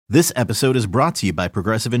This episode is brought to you by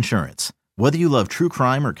Progressive Insurance. Whether you love true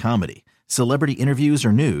crime or comedy, celebrity interviews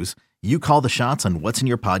or news, you call the shots on what's in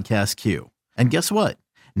your podcast queue. And guess what?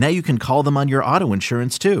 Now you can call them on your auto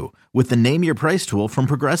insurance too with the Name Your Price tool from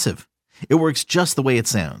Progressive. It works just the way it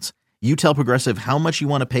sounds. You tell Progressive how much you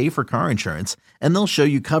want to pay for car insurance, and they'll show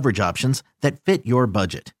you coverage options that fit your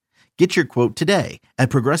budget. Get your quote today at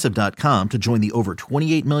Progressive.com to join the over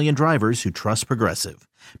 28 million drivers who trust Progressive.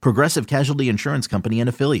 Progressive Casualty Insurance Company and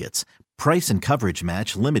Affiliates. Price and coverage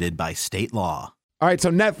match limited by state law. All right,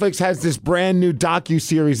 so Netflix has this brand new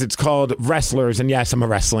docu-series. It's called Wrestlers. And yes, I'm a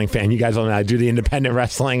wrestling fan. You guys all know I do the independent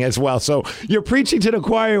wrestling as well. So you're preaching to the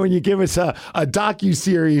choir when you give us a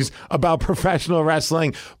docu-series about professional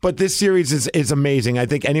wrestling. But this series is amazing. I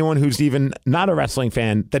think anyone who's even not a wrestling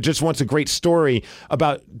fan that just wants a great story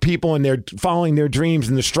about people and their following their dreams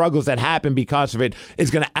and the struggles that happen because of it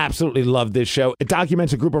is going to absolutely love this show. It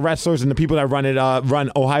documents a group of wrestlers and the people that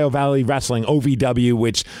run Ohio Valley Wrestling, OVW,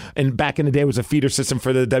 which back in the day was a feeder system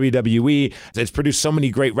for the WWE. It's produced so many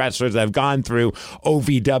great wrestlers that have gone through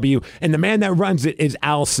OVW, and the man that runs it is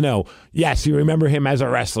Al Snow. Yes, you remember him as a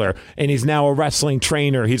wrestler, and he's now a wrestling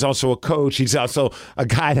trainer. He's also a coach. He's also a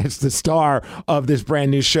guy that's the star of this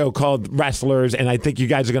brand new show called Wrestlers, and I think you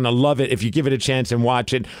guys are going to love it if you give it a chance and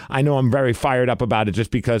watch it. I know I'm very fired up about it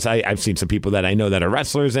just because I've seen some people that I know that are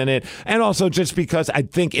wrestlers in it, and also just because I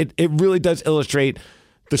think it really does illustrate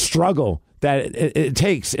the struggle that it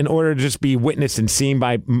takes in order to just be witnessed and seen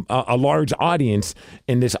by a large audience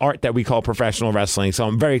in this art that we call professional wrestling. So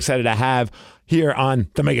I'm very excited to have here on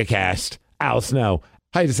the MegaCast, Al Snow.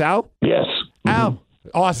 Hi, is this Al? Yes. Al,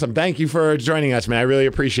 awesome. Thank you for joining us, man. I really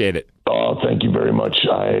appreciate it. Oh, thank you very much.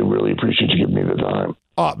 I really appreciate you giving me the time.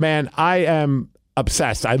 Oh, man, I am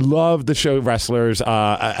obsessed. I love the show Wrestlers.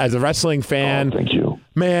 As a wrestling fan. Oh, thank you.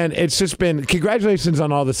 Man, it's just been congratulations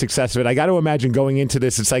on all the success of it. I got to imagine going into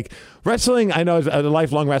this, it's like wrestling. I know as a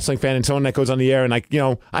lifelong wrestling fan and someone that goes on the air, and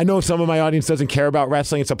I know some of my audience doesn't care about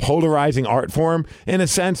wrestling. It's a polarizing art form in a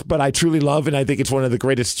sense, but I truly love, and I think it's one of the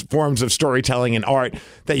greatest forms of storytelling and art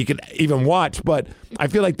that you could even watch. But I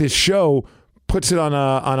feel like this show puts it on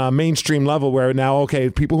a mainstream level where now, okay,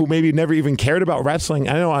 people who maybe never even cared about wrestling,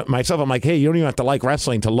 I know myself, I'm like, hey, you don't even have to like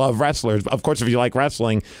wrestling to love wrestlers. Of course, if you like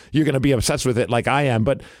wrestling, you're going to be obsessed with it like I am.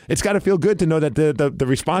 But it's got to feel good to know that the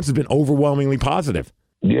response has been overwhelmingly positive.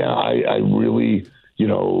 Yeah, I really,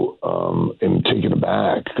 am taken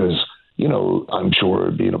aback because, I'm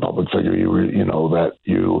sure being a public figure, that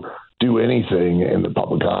you do anything in the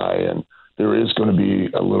public eye and there is going to be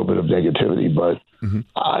a little bit of negativity, but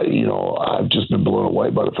I've just been blown away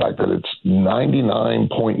by the fact that it's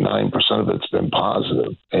 99.9% of it's been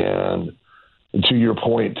positive. And to your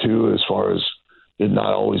point too, as far as it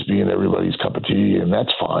not always being everybody's cup of tea, and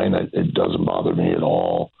that's fine. It doesn't bother me at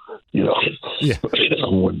all. When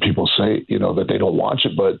people say, that they don't watch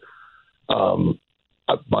it, but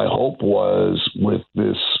my hope was with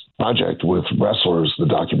this project with Wrestlers, the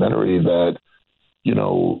documentary, that,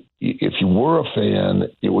 if you were a fan,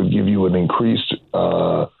 it would give you an increased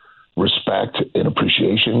respect and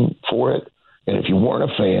appreciation for it. And if you weren't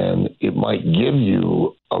a fan, it might give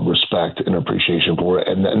you a respect and appreciation for it.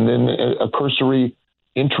 And then a cursory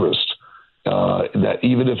interest that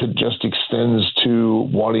even if it just extends to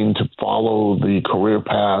wanting to follow the career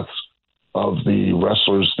paths of the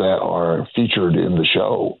wrestlers that are featured in the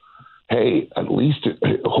show, hey, at least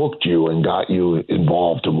it hooked you and got you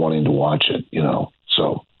involved in wanting to watch it,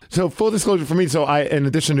 So full disclosure for me, in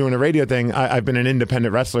addition to doing a radio thing, I've been an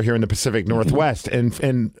independent wrestler here in the Pacific Northwest, and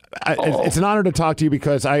it's an honor to talk to you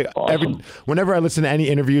because whenever I listen to any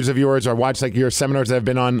interviews of yours or watch like your seminars that have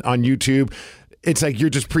been on YouTube, it's like you're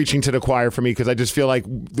just preaching to the choir for me because I just feel like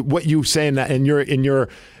what you say in your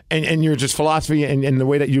just philosophy and the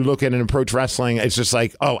way that you look at and approach wrestling, it's just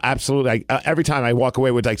like, oh, absolutely. Every time I walk away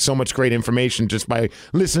with like so much great information just by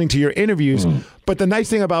listening to your interviews. But the nice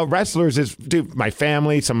thing about Wrestlers is, dude, my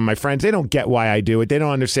family, some of my friends, they don't get why I do it. They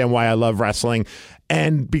don't understand why I love wrestling.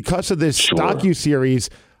 And because of this docuseries,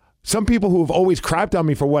 some people who have always crapped on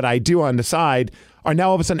me for what I do on the side are now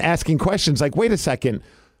all of a sudden asking questions like, wait a second,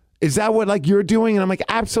 is that what like you're doing? And I'm like,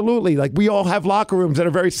 absolutely. Like we all have locker rooms that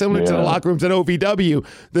are very similar to the locker rooms at OVW.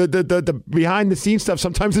 The behind the scenes stuff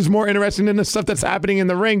sometimes is more interesting than the stuff that's happening in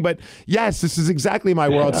the ring. But yes, this is exactly my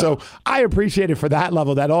world. So I appreciate it for that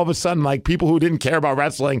level that all of a sudden like people who didn't care about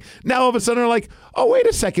wrestling now all of a sudden are like, oh, wait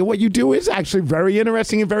a second. What you do is actually very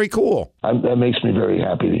interesting and very cool. That makes me very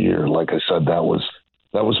happy to hear. Like I said, that was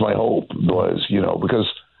my hope was, because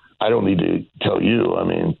I don't need to tell you, I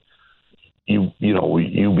mean, you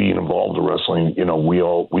being involved in wrestling, we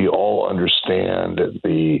all understand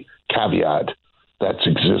the caveat that's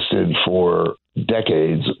existed for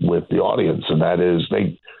decades with the audience, and that is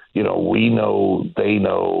we know they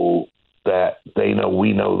know that they know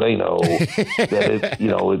we know they know that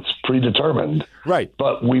it's predetermined. Right.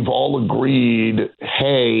 But we've all agreed,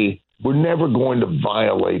 hey, we're never going to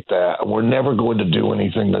violate that. We're never going to do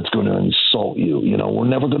anything that's going to insult you. We're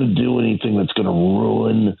never going to do anything that's going to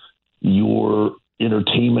ruin your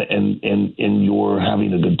entertainment and your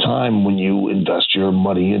having a good time when you invest your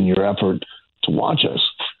money and your effort to watch us.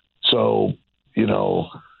 So,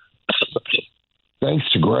 thanks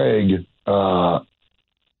to Greg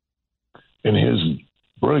and his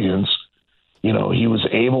brilliance, he was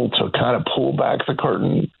able to kind of pull back the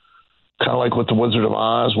curtain, kind of like with the Wizard of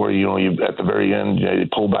Oz, where, you at the very end, you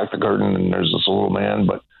pull back the curtain and there's this little man,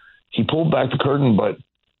 but he pulled back the curtain, but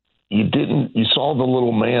you saw the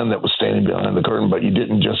little man that was standing behind the curtain, but you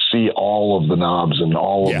didn't just see all of the knobs and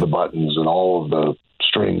all of the buttons and all of the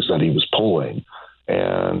strings that he was pulling.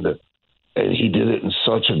 And he did it in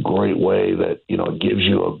such a great way that, it gives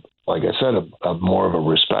you, like I said, a more of a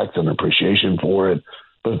respect and appreciation for it,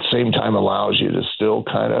 but at the same time allows you to still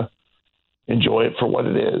kind of enjoy it for what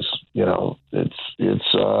it is. It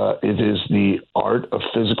is the art of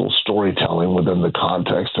physical storytelling within the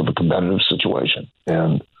context of a competitive situation.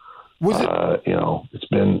 And, it's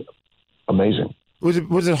been amazing.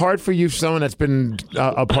 Was it hard for you, someone that's been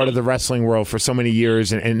a part of the wrestling world for so many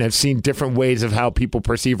years and have seen different ways of how people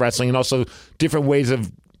perceive wrestling and also different ways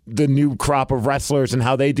of the new crop of wrestlers and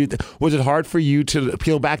how they do? Was it hard for you to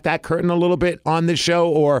peel back that curtain a little bit on this show,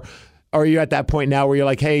 or are you at that point now where you're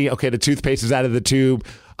like, hey, okay, the toothpaste is out of the tube?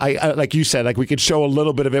 I like you said, like we could show a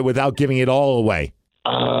little bit of it without giving it all away.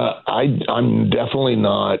 I'm definitely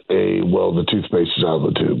not the toothpaste is out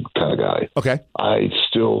of the tube kind of guy. Okay. I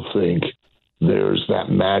still think there's that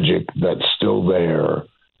magic that's still there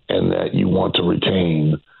and that you want to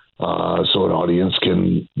retain so an audience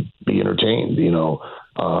can be entertained,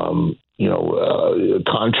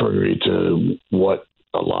 contrary to what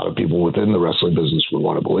a lot of people within the wrestling business would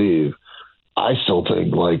want to believe. I still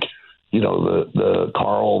think the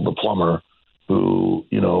Carl, the plumber, who,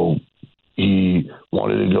 he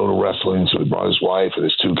wanted to go to wrestling. So he brought his wife and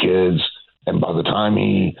his 2 kids. And by the time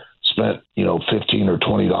he spent, $15 or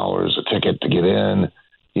 $20 a ticket to get in,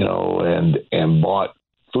 and bought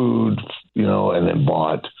food, and then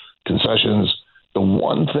bought concessions, the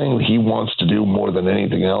one thing he wants to do more than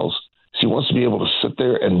anything else is he wants to be able to sit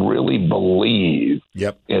there and really believe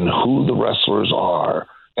in who the wrestlers are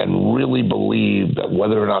and really believe that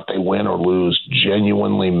whether or not they win or lose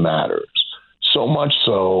genuinely matters. So much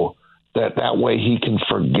so that way he can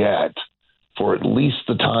forget for at least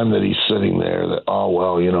the time that he's sitting there that,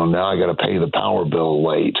 now I got to pay the power bill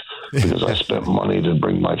late because I spent money to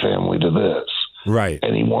bring my family to this. Right.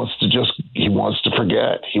 And he wants to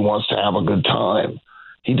forget. He wants to have a good time.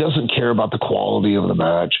 He doesn't care about the quality of the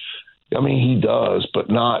match. I mean, he does, but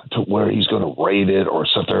not to where he's going to rate it or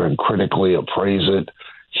sit there and critically appraise it.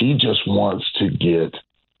 He just wants to get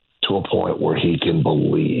to a point where he can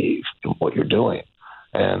believe in what you're doing.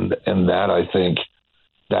 And that, I think,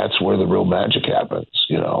 that's where the real magic happens,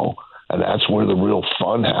 and that's where the real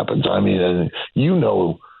fun happens. I mean, and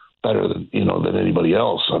better than anybody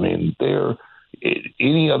else. I mean,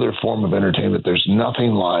 any other form of entertainment, there's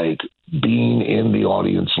nothing like being in the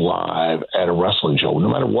audience live at a wrestling show, no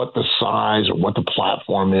matter what the size or what the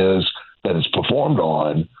platform is that it's performed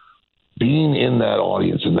on. Being in that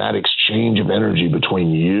audience and that exchange of energy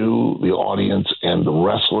between you, the audience, and the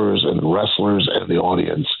wrestlers and the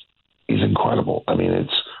audience is incredible. I mean,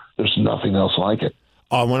 there's nothing else like it.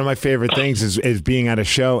 One of my favorite things is being at a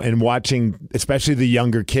show and watching, especially the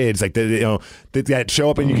younger kids, like that show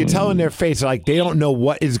up, and you can tell in their face, like they don't know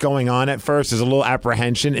what is going on at first. There's a little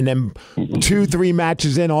apprehension, and then 2-3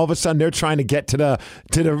 matches in, all of a sudden they're trying to get to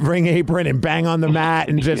the ring apron and bang on the mat,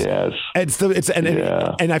 and just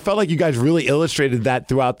and I felt like you guys really illustrated that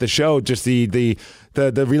throughout the show. Just the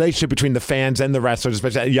relationship between the fans and the wrestlers,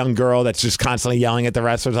 especially that young girl that's just constantly yelling at the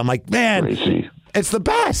wrestlers. I'm like, man. Gracie. It's the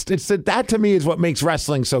best. That to me is what makes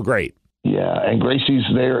wrestling so great. Yeah, and Gracie's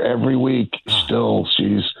there every week still.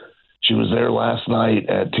 She was there last night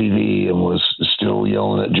at TV and was still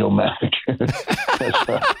yelling at Joe Mack.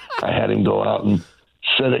 I had him go out and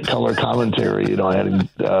sit at color commentary. I had him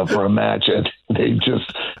for a match, and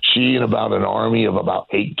She and about an army of about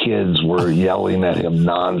 8 kids were yelling at him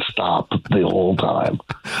nonstop the whole time.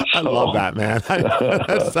 I love that, man.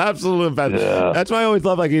 That's absolutely fantastic. Yeah. That's why I always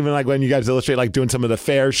love, like, even like when you guys illustrate, like doing some of the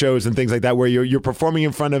fair shows and things like that, where you're performing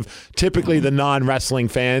in front of typically the non-wrestling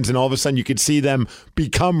fans, and all of a sudden you could see them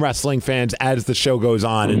become wrestling fans as the show goes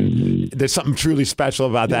on. And there's something truly special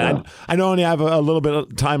about that. Yeah. I know I only have a little bit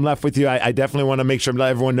of time left with you. I definitely want to make sure to let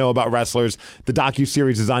everyone know about Wrestlers. The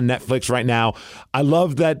docuseries is on Netflix right now. I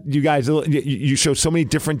love that you guys, you show so many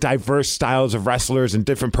different diverse styles of wrestlers and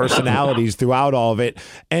different personalities throughout all of it.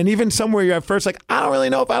 And even somewhere you're at first like, I don't really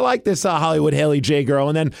know if I like this Hollywood Haley J girl.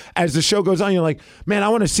 And then as the show goes on, you're like, man, I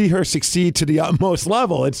want to see her succeed to the utmost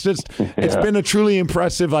level. It's just, it's been a truly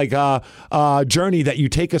impressive journey that you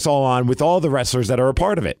take us all on with all the wrestlers that are a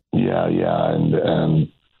part of it. Yeah. And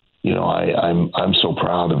you know, I'm so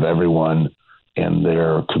proud of everyone and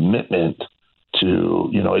their commitment to,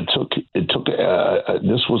 you know, it took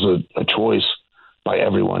this was a choice by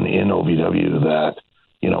everyone in OVW that,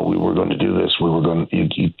 you know, we were going to do this. We were going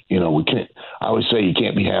to, you know, we can't, I always say you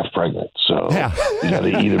can't be half pregnant. So you got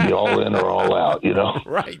to either be all in or all out, you know?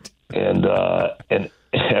 Right. And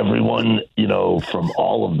everyone, you know, from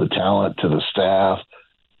all of the talent to the staff,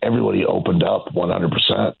 everybody opened up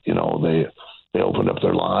 100%, you know, they opened up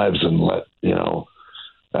their lives and let, you know,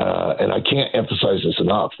 and I can't emphasize this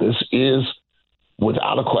enough. This is,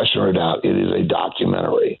 without a question or a doubt, it is a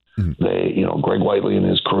documentary. Mm-hmm. They, you know, Greg Whiteley and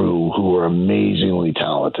his crew, who are amazingly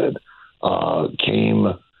talented, came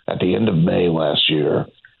at the end of May last year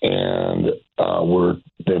and were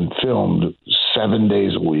then filmed 7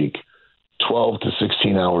 days a week, 12 to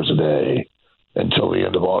 16 hours a day until the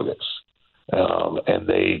end of August. And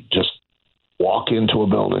they just walk into a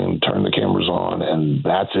building, turn the cameras on, and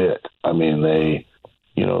that's it. I mean, they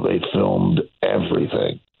filmed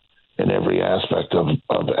everything in every aspect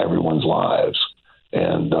of everyone's lives.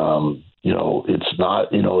 And, you know, it's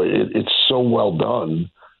not, you know, it's so well done.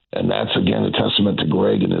 And that's, again, a testament to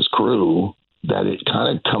Greg and his crew that it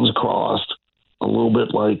kind of comes across a little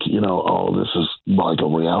bit like, you know, oh, this is like a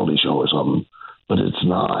reality show or something, but it's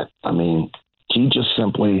not. I mean, he just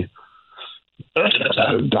simply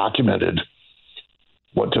documented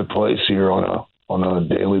what took place here on a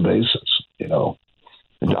daily basis, you know,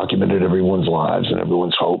 and documented everyone's lives and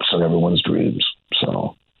everyone's hopes and everyone's dreams.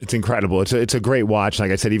 So it's incredible. It's a great watch. Like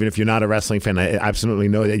I said, even if you're not a wrestling fan, I absolutely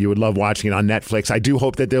know that you would love watching it on Netflix. I do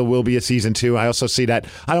hope that there will be a season 2. I also see that.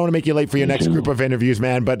 I don't want to make you late for your next group of interviews,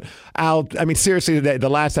 man, but Al, I mean, seriously, the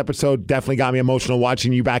last episode definitely got me emotional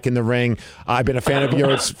watching you back in the ring. I've been a fan of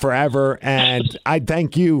yours forever, and I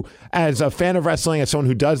thank you as a fan of wrestling, as someone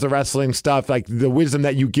who does the wrestling stuff, like the wisdom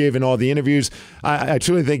that you give in all the interviews. I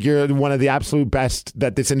truly think you're one of the absolute best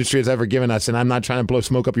that this industry has ever given us, and I'm not trying to blow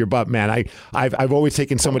smoke up your butt, man. I've always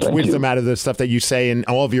taken so much wisdom out of the stuff that you say in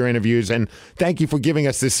all of your interviews, and thank you for giving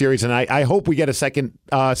us this series. And I hope we get a second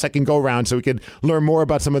go round so we could learn more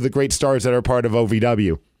about some of the great stars that are part of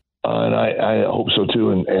OVW. And I hope so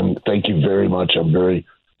too. And thank you very much. I'm very,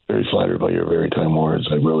 very flattered by your very kind words.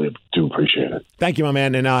 I really do appreciate it. Thank you, my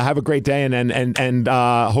man, and have a great day. And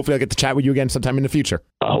hopefully I'll get to chat with you again sometime in the future.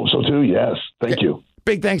 I hope so too. Yes, thank you.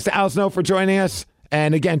 Big thanks to Al Snow for joining us.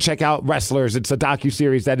 And again, check out Wrestlers. It's a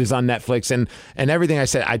docuseries that is on Netflix. And everything I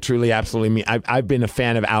said, I truly, absolutely mean. I've been a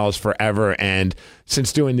fan of Al's forever. And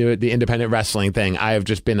since doing the independent wrestling thing, I have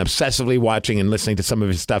just been obsessively watching and listening to some of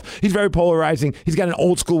his stuff. He's very polarizing. He's got an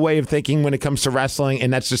old school way of thinking when it comes to wrestling.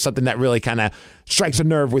 And that's just something that really kind of strikes a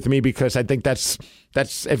nerve with me, because I think that's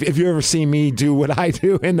if you ever see me do what I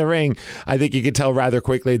do in the ring, I think you can tell rather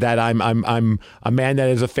quickly that I'm a man that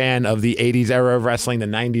is a fan of the 80s era of wrestling, the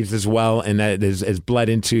 90s as well, and that is bled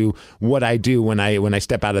into what I do when I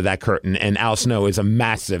step out of that curtain. And Al Snow is a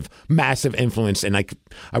massive influence, and I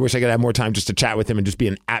wish I could have more time just to chat with him and just be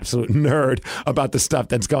an absolute nerd about the stuff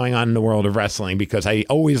that's going on in the world of wrestling, because I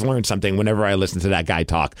always learn something whenever I listen to that guy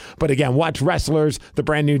talk. But again, watch Wrestlers, the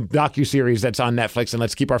brand new docuseries that's on Netflix, and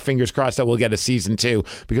let's keep our fingers crossed that we'll get a season 2,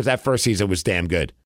 because that first season was damn good.